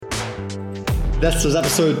This was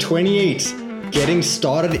episode 28. Getting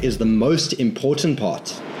started is the most important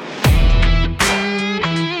part.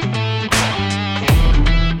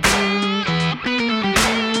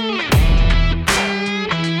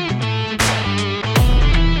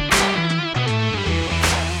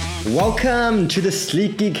 Welcome to the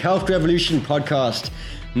Sleek Geek Health Revolution podcast.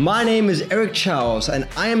 My name is Eric Charles and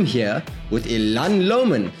I am here with Ilan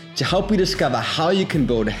Lohman to help you discover how you can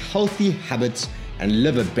build healthy habits and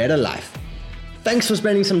live a better life. Thanks for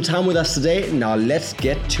spending some time with us today. Now let's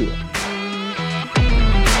get to it.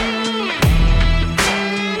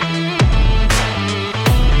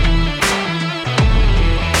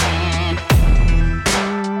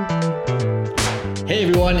 Hey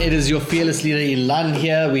everyone, it is your fearless leader Ilan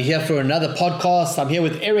here. We're here for another podcast. I'm here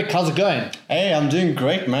with Eric. How's it going? Hey, I'm doing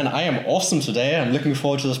great, man. I am awesome today. I'm looking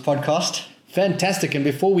forward to this podcast. Fantastic. And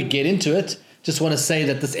before we get into it, just want to say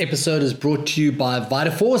that this episode is brought to you by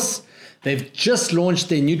Vitaforce. They've just launched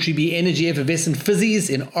their NutriB Energy Effervescent Fizzies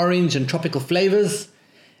in orange and tropical flavors.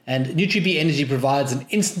 And NutriB Energy provides an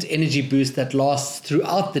instant energy boost that lasts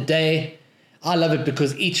throughout the day. I love it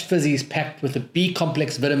because each fizzy is packed with a B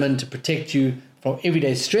complex vitamin to protect you from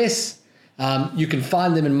everyday stress. You can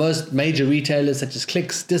find them in most major retailers such as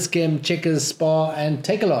Clicks, Dis-Chem, Checkers, Spar, and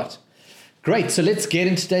Takealot. Great, so let's get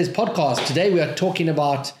into today's podcast. Today we are talking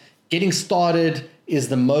about getting started is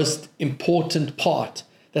the most important part.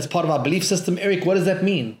 That's part of our belief system. Eric, what does that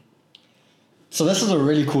mean? So this is a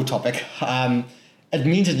really cool topic. It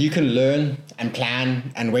means that you can learn and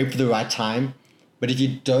plan and wait for the right time. But if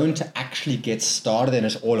you don't actually get started, then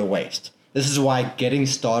it's all a waste. This is why getting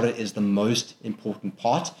started is the most important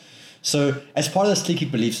part. So as part of the Sleek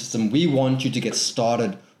Geek belief system, we want you to get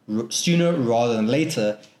started sooner rather than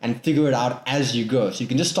later and figure it out as you go. So you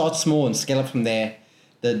can just start small and scale up from there.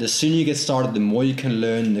 The sooner you get started, the more you can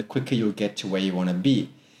learn, the quicker you'll get to where you want to be.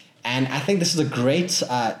 And I think this is a great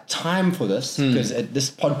time for this because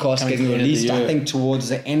this podcast is getting released, I think, towards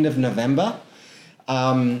the end of November.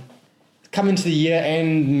 Coming to the year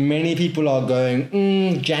end, many people are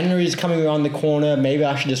going, January is coming around the corner. Maybe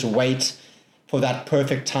I should just wait for that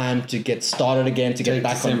perfect time to get started again, to get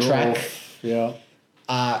back on track. Yeah.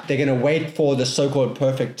 They're going to wait for the so-called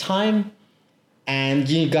perfect time. And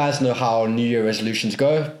you guys know how New Year resolutions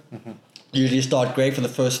go. Mm-hmm. Usually start great for the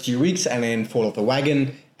first few weeks and then fall off the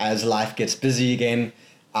wagon as life gets busy again.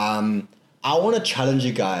 I want to challenge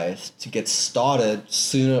you guys to get started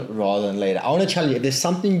sooner rather than later. I want to challenge you, if there's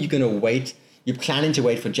something you're planning to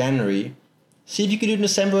wait for January, see if you can do it in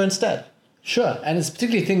December instead. Sure, and it's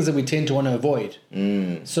particularly things that we tend to want to avoid.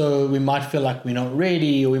 So we might feel like we're not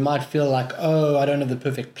ready, or we might feel like, I don't have the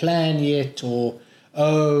perfect plan yet, or,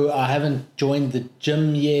 I haven't joined the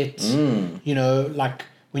gym yet. You know, like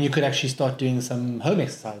when you could actually start doing some home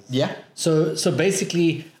exercises. Yeah. So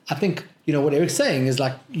basically, I think, what Eric's saying is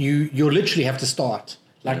like, you literally have to start.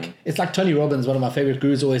 Like, it's like Tony Robbins, one of my favorite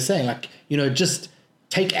gurus, always saying, like, just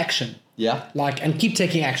take action. Yeah. Like, and keep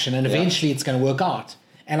taking action, and eventually it's going to work out.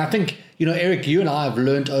 And I think, Eric, you and I have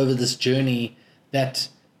learned over this journey that,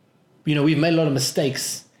 we've made a lot of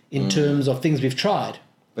mistakes in terms of things we've tried.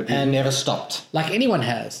 But we've never stopped. Like anyone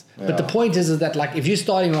has. Yeah. But the point is that, like, if you're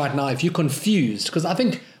starting right now, if you're confused, because I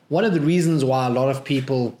think one of the reasons why a lot of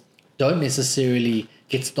people don't necessarily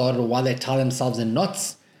get started or why they tie themselves in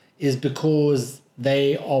knots is because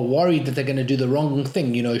they are worried that they're going to do the wrong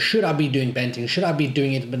thing. Should I be doing banting? Should I be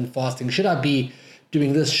doing intermittent fasting? Should I be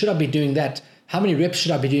doing this? Should I be doing that? How many reps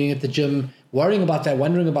should I be doing at the gym? Worrying about that,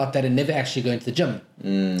 wondering about that, and never actually going to the gym.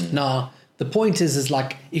 Now, the point is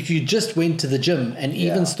like, if you just went to the gym and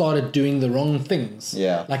even started doing the wrong things,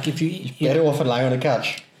 like if you better off and lying on a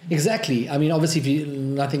couch. Exactly. I mean, obviously,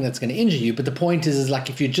 nothing that's going to injure you, but the point is like,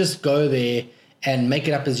 if you just go there and make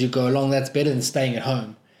it up as you go along, that's better than staying at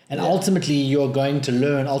home. And ultimately, you're going to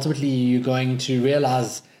learn. Ultimately, you're going to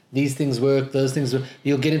realize these things work, those things work.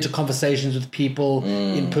 You'll get into conversations with people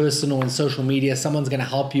in person or on social media. Someone's going to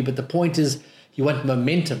help you. But the point is, you want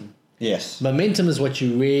momentum. Yes. Momentum is what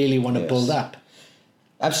you really want to build up.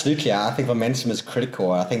 Absolutely. I think momentum is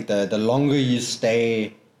critical. I think the longer you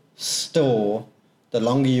stay still, the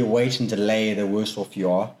longer you wait and delay, the worse off you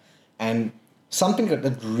are. And something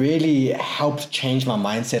that really helped change my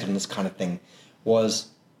mindset on this kind of thing was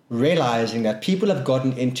realizing that people have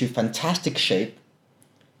gotten into fantastic shape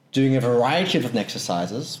doing a variety of different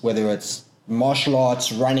exercises, whether it's martial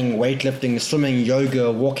arts, running, weightlifting, swimming, yoga,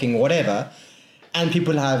 walking, whatever. And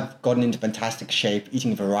people have gotten into fantastic shape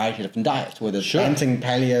eating a variety of different diets, whether it's dancing,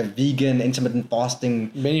 paleo, vegan, intermittent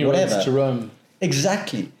fasting, many whatever. roads to Rome.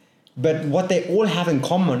 Exactly. But what they all have in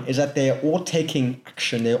common is that they're all taking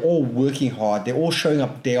action. They're all working hard. They're all showing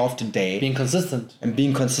up day after day. Being consistent. And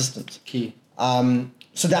being consistent. Key.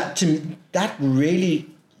 So that really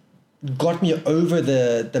got me over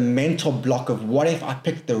the mental block of what if I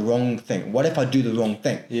pick the wrong thing? What if I do the wrong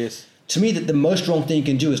thing? Yes. To me, the most wrong thing you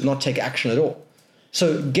can do is not take action at all.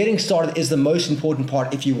 So getting started is the most important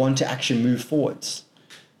part if you want to actually move forwards.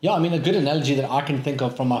 Yeah, I mean, a good analogy that I can think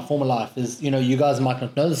of from my former life is, you guys might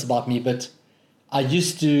not know this about me, but I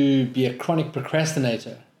used to be a chronic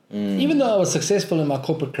procrastinator. Even though I was successful in my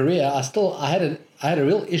corporate career, I had a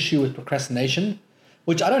real issue with procrastination,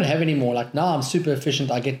 which I don't have anymore. Like now I'm super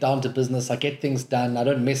efficient. I get down to business. I get things done. I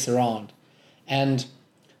don't mess around. And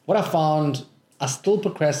what I found, I still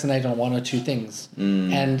procrastinate on one or two things.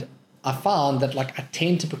 And I found that like I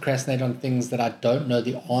tend to procrastinate on things that I don't know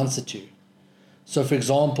the answer to. So for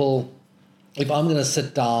example, if I'm going to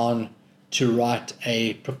sit down to write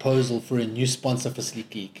a proposal for a new sponsor for Sleek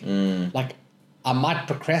Geek, like I might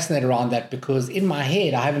procrastinate around that because in my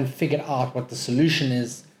head, I haven't figured out what the solution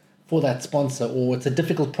is for that sponsor, or it's a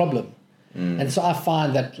difficult problem. And so I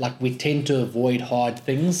find that like we tend to avoid hard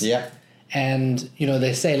things. Yeah. And,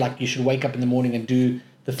 they say like you should wake up in the morning and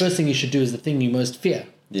the first thing you should do is the thing you most fear.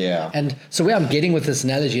 Yeah. And so where I'm getting with this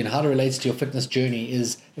analogy and how it relates to your fitness journey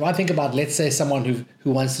is if I think about, let's say, someone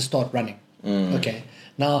who wants to start running. Okay.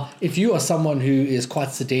 Now, if you are someone who is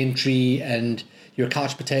quite sedentary and you're a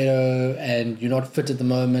couch potato and you're not fit at the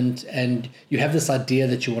moment and you have this idea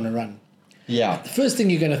that you want to run. Yeah. The first thing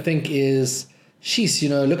you're going to think is, sheesh,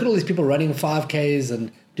 look at all these people running 5Ks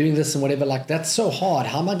and doing this and whatever. Like, that's so hard.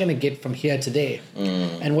 How am I going to get from here to there?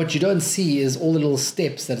 And what you don't see is all the little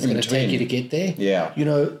steps that it's going to take you to get there. Yeah.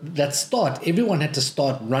 That start, everyone had to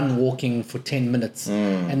start walking for 10 minutes.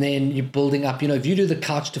 And then you're building up. If you do the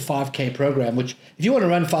Couch to 5K program, which if you want to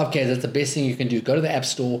run 5Ks, that's the best thing you can do. Go to the App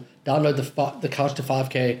Store, download the Couch to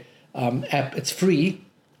 5K app. It's free.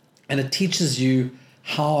 And it teaches you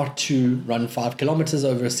how to run 5 kilometers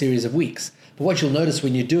over a series of weeks. But what you'll notice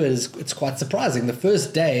when you do it is it's quite surprising. The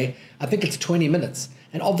first day, I think it's 20 minutes.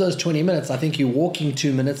 And of those 20 minutes, I think you're walking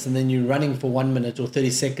 2 minutes and then you're running for 1 minute or 30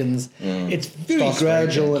 seconds. It's very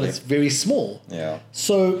gradual and it's very small. Yeah.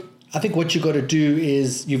 So I think what you've got to do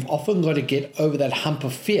is you've often got to get over that hump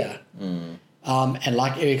of fear. And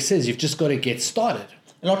like Eric says, you've just got to get started.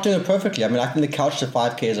 You're not doing it perfectly. I mean, I think the Couch to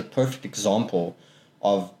 5K is a perfect example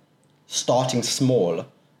of starting small.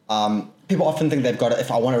 People often think they've got to, if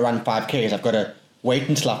I want to run 5Ks, I've got to wait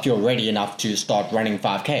until I feel ready enough to start running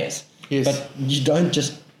 5Ks. Yes. But you don't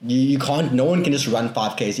just, you can't, no one can just run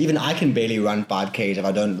 5Ks. Even I can barely run 5Ks if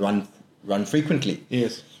I don't run frequently.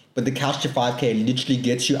 Yes. But the Couch to 5K literally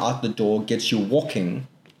gets you out the door, gets you walking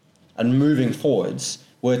and moving forwards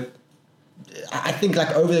with, I think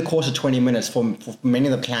like over the course of 20 minutes for many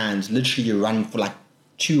of the plans, literally you run for like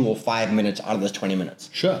 2 or 5 minutes out of those 20 minutes.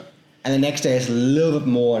 Sure. And the next day it's a little bit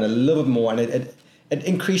more and a little bit more, and it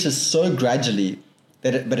increases so gradually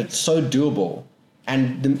but it's so doable,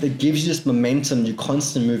 and it gives you this momentum. You're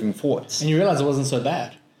constantly moving forwards, And you realize it wasn't so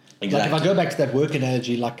bad. Exactly. Like if I go back to that work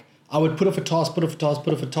analogy, like I would put off a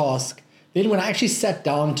task. Then when I actually sat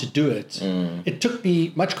down to do it, it took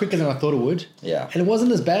me much quicker than I thought it would. Yeah. And it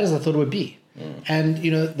wasn't as bad as I thought it would be. And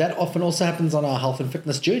that often also happens on our health and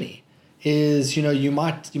fitness journey. Is you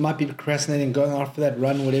might be procrastinating, going out for that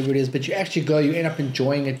run, whatever it is, but you actually go, you end up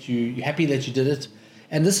enjoying it, you're happy that you did it.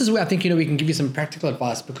 And this is where I think we can give you some practical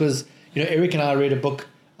advice, because Eric and I read a book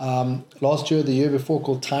last year, the year before,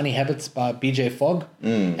 called Tiny Habits by BJ Fogg.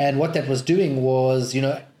 And what that was doing was,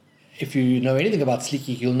 if you know anything about Sleek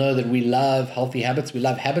Geek, you'll know that we love healthy habits. We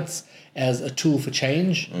love habits as a tool for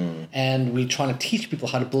change, and we're trying to teach people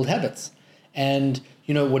how to build habits. And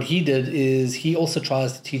what he did is he also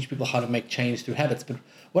tries to teach people how to make change through habits. But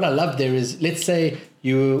what I love there is, let's say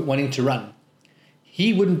you're wanting to run.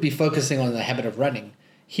 He wouldn't be focusing on the habit of running.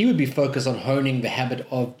 He would be focused on honing the habit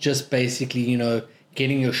of just basically,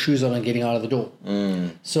 getting your shoes on and getting out of the door.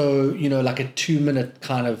 So, like a 2-minute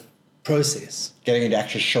kind of process. getting you to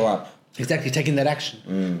actually show up. Exactly, taking that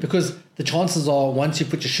action. Because the chances are, once you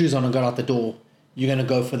put your shoes on and got out the door, you're going to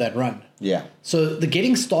go for that run. Yeah. So the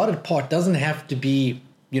getting started part doesn't have to be,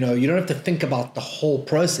 you don't have to think about the whole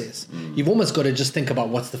process. You've almost got to just think about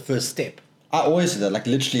what's the first step. I always do that,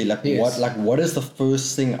 literally, Yes. what is the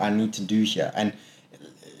first thing I need to do here? And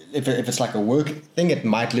if it's like a work thing, it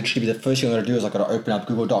might literally be the first thing I'm going to do is I've got to open up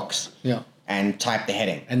Google Docs. Yeah. And type the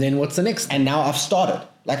heading. And then what's the next thing? And now I've started.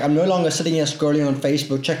 I'm no longer sitting here scrolling on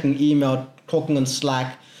Facebook, checking email, talking on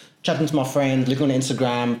Slack, chatting to my friends, looking on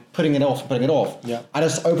Instagram, putting it off. Yeah. I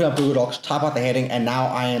just open up Google Docs, type out the heading, and now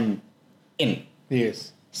I am in.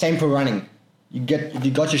 Yes. Same for running. You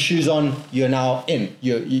got your shoes on, you're now in.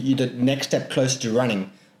 You the next step closer to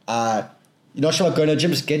running. You're not sure about going to the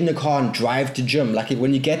gym, just get in the car and drive to gym. Like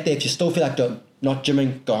when you get there, if you still feel like not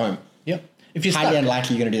gymming, go home. Yeah. If you're Highly stuck,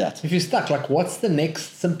 unlikely you're going to do that. if you're stuck, like what's the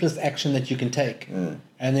next simplest action that you can take? And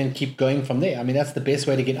then keep going from there. I mean, that's the best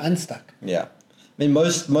way to get unstuck. Yeah. I mean,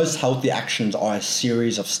 most healthy actions are a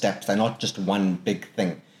series of steps. They're not just one big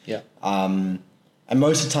thing. Yeah. And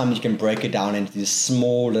most of the time you can break it down into these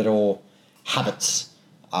small little habits.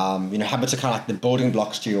 Habits are kind of like the building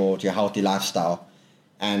blocks to your healthy lifestyle.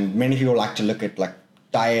 And many people like to look at like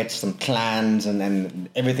diets and plans and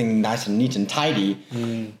everything nice and neat and tidy.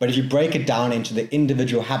 But if you break it down into the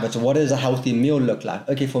individual habits, what does a healthy meal look like?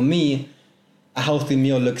 Okay, for me, a healthy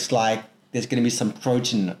meal looks like there's going to be some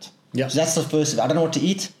protein in it. Yeah. So that's the first. I don't know what to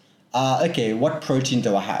eat. Okay, what protein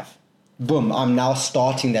do I have? Boom, I'm now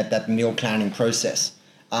starting that meal planning process.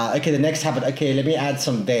 Okay, the next habit, okay, let me add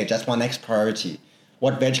some veg. That's my next priority.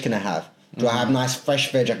 What veg can I have? Do I have nice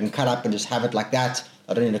fresh veg I can cut up and just have it like that?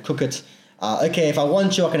 I don't need to cook it. Okay, if I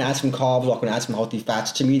want to, I can add some carbs or I can add some healthy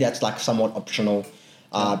fats. To me, that's like somewhat optional.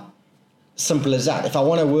 Simple as that. If I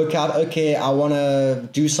want to work out, okay, I want to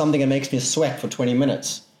do something that makes me sweat for 20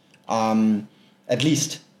 minutes. At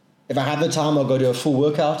least. If I have the time, I'll go do a full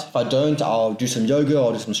workout. If I don't, I'll do some yoga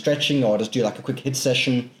or do some stretching or just do like a quick HIIT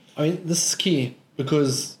session. I mean, this is key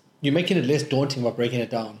because you're making it less daunting by breaking it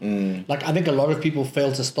down. Like, I think a lot of people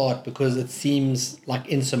fail to start because it seems like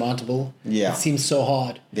insurmountable. Yeah. It seems so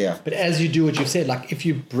hard. Yeah. But as you do what you've said, like if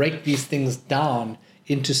you break these things down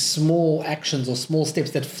into small actions or small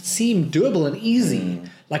steps that seem doable and easy,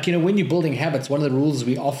 like, when you're building habits, one of the rules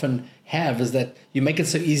we often have is that you make it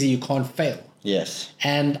so easy you can't fail. Yes.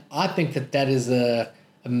 And I think that is a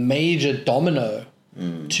major domino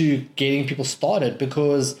to getting people started,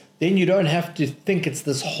 because then you don't have to think it's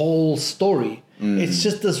this whole story. It's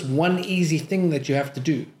just this one easy thing that you have to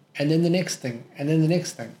do. And then the next thing, and then the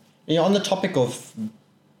next thing. On the topic of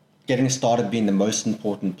getting started being the most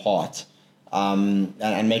important part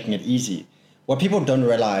and making it easy, what people don't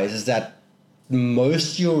realize is that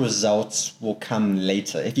most of your results will come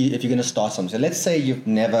later if you're going to start something. So let's say you've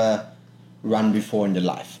never run before in your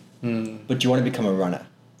life, but you want to become a runner.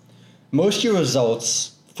 Most of your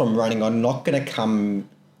results from running are not going to come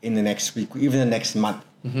in the next week or even the next month.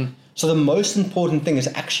 So the most important thing is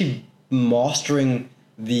actually mastering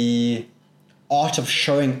the art of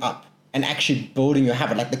showing up and actually building your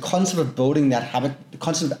habit. Like the concept of building that habit, the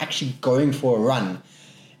concept of actually going for a run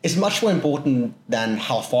is much more important than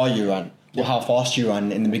how far you run or how fast you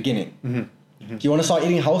run in the beginning. If you want to start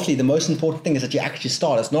eating healthy, the most important thing is that you actually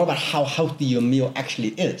start. It's not about how healthy your meal actually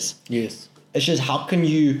is. Yes. It's just how can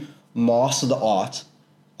you master the art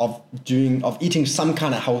of eating some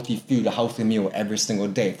kind of healthy food, a healthy meal every single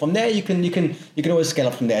day. From there, you can always scale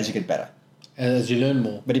up from there as you get better. As you learn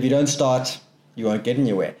more. But if you don't start, you won't get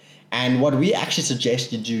anywhere. And what we actually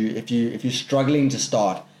suggest you do if you're struggling to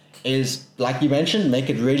start is, like you mentioned, make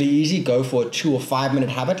it really easy. Go for a 2 or 5 minute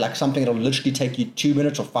habit, like something that'll literally take you 2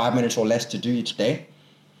 minutes or 5 minutes or less to do each day.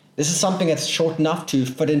 This is something that's short enough to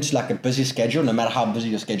fit into like a busy schedule, no matter how busy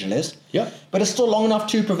your schedule is. Yeah. But it's still long enough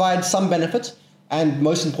to provide some benefit, and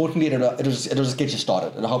most importantly, it'll just get you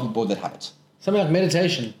started. It'll help you build that habit. Something like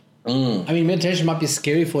meditation. I mean, meditation might be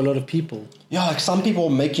scary for a lot of people. Yeah, like some people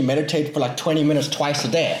make you meditate for like 20 minutes twice a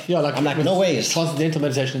day. Yeah, like I'm like, no ways. Transcendental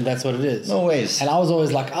meditation, that's what it is. No ways. And I was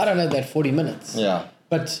always like, I don't know that 40 minutes. Yeah.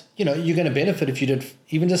 But, you're going to benefit if you did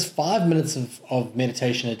even just 5 minutes of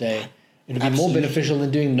meditation a day. It would be more beneficial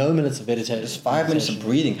than doing no minutes of meditation. Just 5 minutes of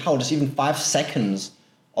breathing. Hell, just even 5 seconds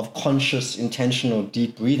of conscious, intentional,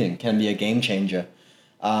 deep breathing can be a game changer.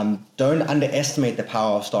 Don't underestimate the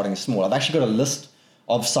power of starting small. I've actually got a list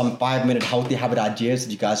of some 5 minute healthy habit ideas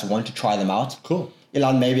that you guys want to try them out. Cool.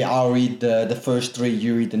 Ilan, maybe I'll read the first 3,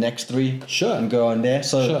 you read the next 3. Sure. And go on there.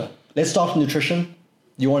 So let's start with nutrition.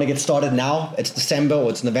 You want to get started now. It's December or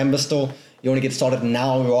it's November still. You want to get started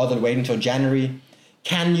now rather than wait until January.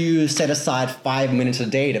 Can you set aside 5 minutes a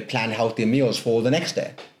day to plan healthier meals for the next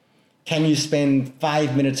day? Can you spend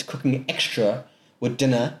 5 minutes cooking extra with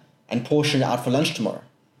dinner and portion it out for lunch tomorrow?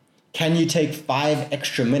 Can you take 5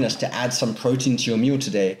 extra minutes to add some protein to your meal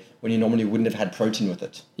today when you normally wouldn't have had protein with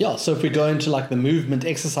it? Yeah, so if we go into like the movement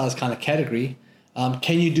exercise kind of category,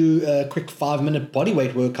 can you do a quick 5 minute body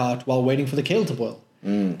weight workout while waiting for the kettle to boil?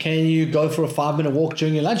 Can you go for a 5 minute walk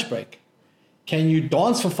during your lunch break? Can you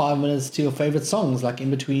dance for 5 minutes to your favorite songs, like in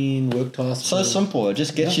between work tasks? So simple. It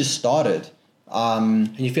just gets you started.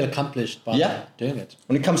 And you feel accomplished by doing it.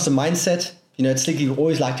 When it comes to mindset, it's like you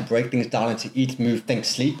always like to break things down into eat, move, think,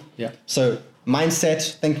 sleep. Yeah. So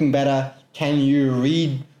mindset, thinking better. Can you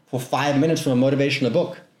read for 5 minutes from a motivational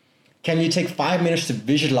book? Can you take 5 minutes to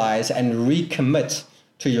visualize and recommit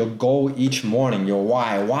to your goal each morning, your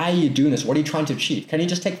why. Why are you doing this? What are you trying to achieve? Can you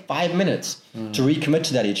just take 5 minutes to recommit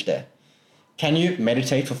to that each day? Can you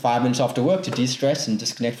meditate for 5 minutes after work to de-stress and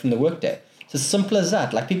disconnect from the workday? It's as simple as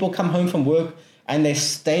that. Like people come home from work and they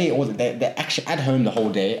stay, or they're actually at home the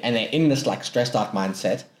whole day and they're in this like stressed out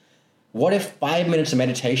mindset. What if 5 minutes of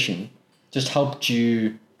meditation just helped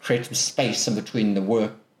you create some space in between the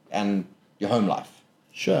work and your home life?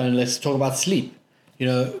 Sure, and let's talk about sleep. You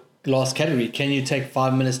know, last category, can you take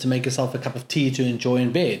 5 minutes to make yourself a cup of tea to enjoy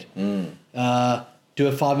in bed? Do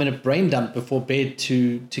a 5-minute brain dump before bed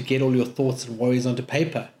to get all your thoughts and worries onto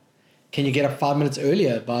paper. Can you get up 5 minutes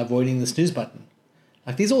earlier by avoiding the snooze button?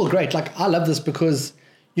 Like, these are all great. Like, I love this because,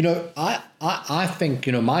 you know, I think,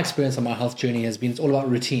 you know, my experience on my health journey has been, it's all about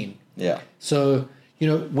routine. Yeah. So, you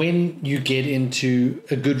know, when you get into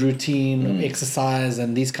a good routine, exercise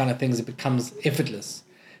and these kind of things, it becomes effortless.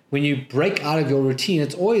 When you break out of your routine,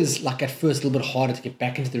 it's always like at first a little bit harder to get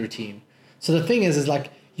back into the routine. So the thing is like,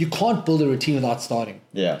 you can't build a routine without starting.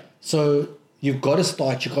 Yeah. So you've got to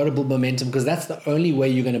start, you've got to build momentum, because that's the only way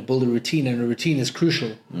you're going to build a routine, and a routine is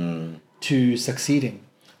crucial to succeeding.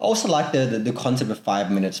 I also like the concept of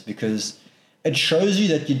 5 minutes because it shows you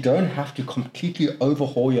that you don't have to completely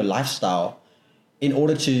overhaul your lifestyle in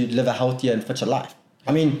order to live a healthier and fitter life.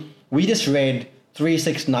 I mean, we just read 3,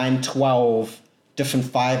 6, 9, 12 different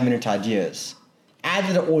 5-minute ideas.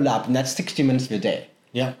 Added it all up, and that's 60 minutes of your day.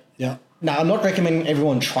 Yeah, yeah. Now, I'm not recommending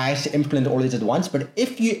everyone tries to implement all of these at once, but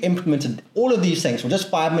if you implemented all of these things for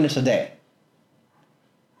just 5 minutes a day,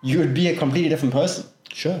 you would be a completely different person.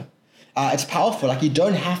 Sure. It's powerful. Like, you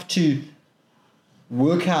don't have to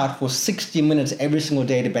work out for 60 minutes every single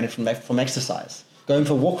day to benefit from exercise. Going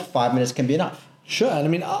for a walk for 5 minutes can be enough. Sure. And I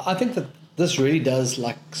mean, I think that this really does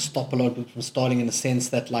like stop a lot of people from starting, in the sense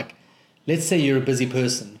that, like, let's say you're a busy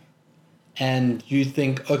person and you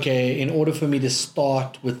think, okay, in order for me to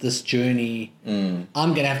start with this journey, I'm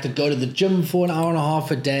going to have to go to the gym for an hour and a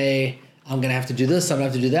half a day. I'm going to have to do this. I'm going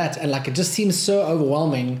to have to do that. And like, it just seems so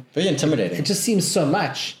overwhelming. Very intimidating. It just seems so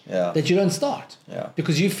much that you don't start. Yeah.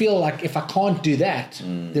 Because you feel like, if I can't do that,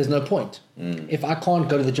 there's no point. If I can't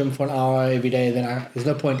go to the gym for an hour every day, then there's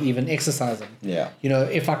no point even exercising. Yeah. You know,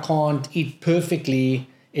 if I can't eat perfectly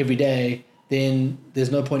every day, then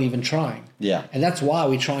there's no point even trying. Yeah. And that's why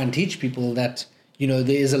we try and teach people that, you know,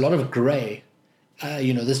 there is a lot of gray.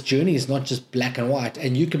 You know, this journey is not just black and white,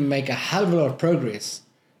 and you can make a hell of a lot of progress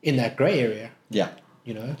in that gray area. Yeah.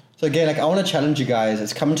 You know? So again, like, I want to challenge you guys.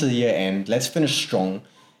 It's coming to the year end. Let's finish strong.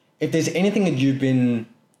 If there's anything that you've been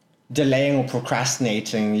delaying or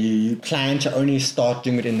procrastinating, you plan to only start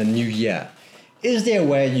doing it in the new year, is there a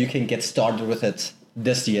way you can get started with it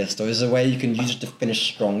this year? So is there a way you can use it to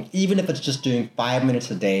finish strong, even if it's just doing 5 minutes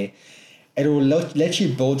a day? It will let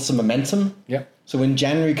you build some momentum. Yeah. So when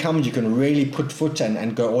January comes, you can really put foot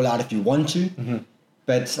and go all out if you want to.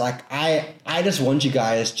 But like, I just want you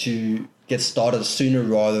guys to get started sooner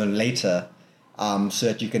rather than later, so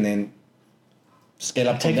that you can then scale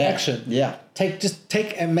up. Take action. Yeah. Just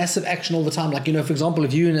take a massive action all the time. Like, you know, for example,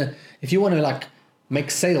 if you want to like make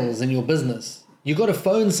sales in your business, you got to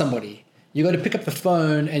phone somebody. You got to pick up the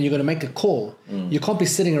phone and you got to make a call. You can't be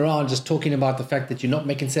sitting around just talking about the fact that you're not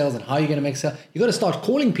making sales and how you're going to make sales. You got to start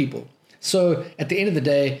calling people. So at the end of the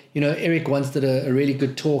day, you know, Eric once did a really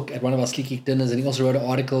good talk at one of our Sleek Geek dinners, and he also wrote an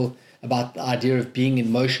article about the idea of being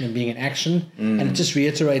in motion and being in action. And it just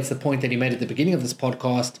reiterates the point that he made at the beginning of this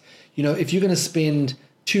podcast. You know, if you're going to spend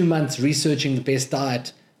 2 months researching the best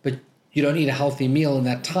diet, but you don't eat a healthy meal in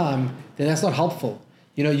that time, then that's not helpful.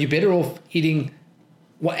 You know, you're better off adding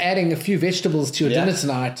a few vegetables to your dinner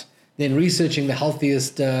tonight than researching the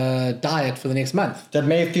healthiest diet for the next month. That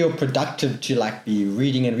may feel productive to like be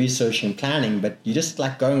reading and researching and planning, but you're just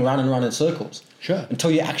like going round and round in circles. Sure. Until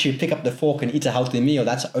you actually pick up the fork and eat a healthy meal.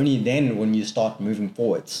 That's only then when you start moving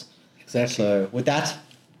forwards. Exactly. So with that,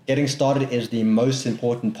 getting started is the most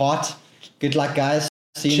important part. Good luck, guys.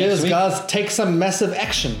 See you next week. Cheers, guys. Take some massive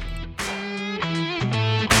action.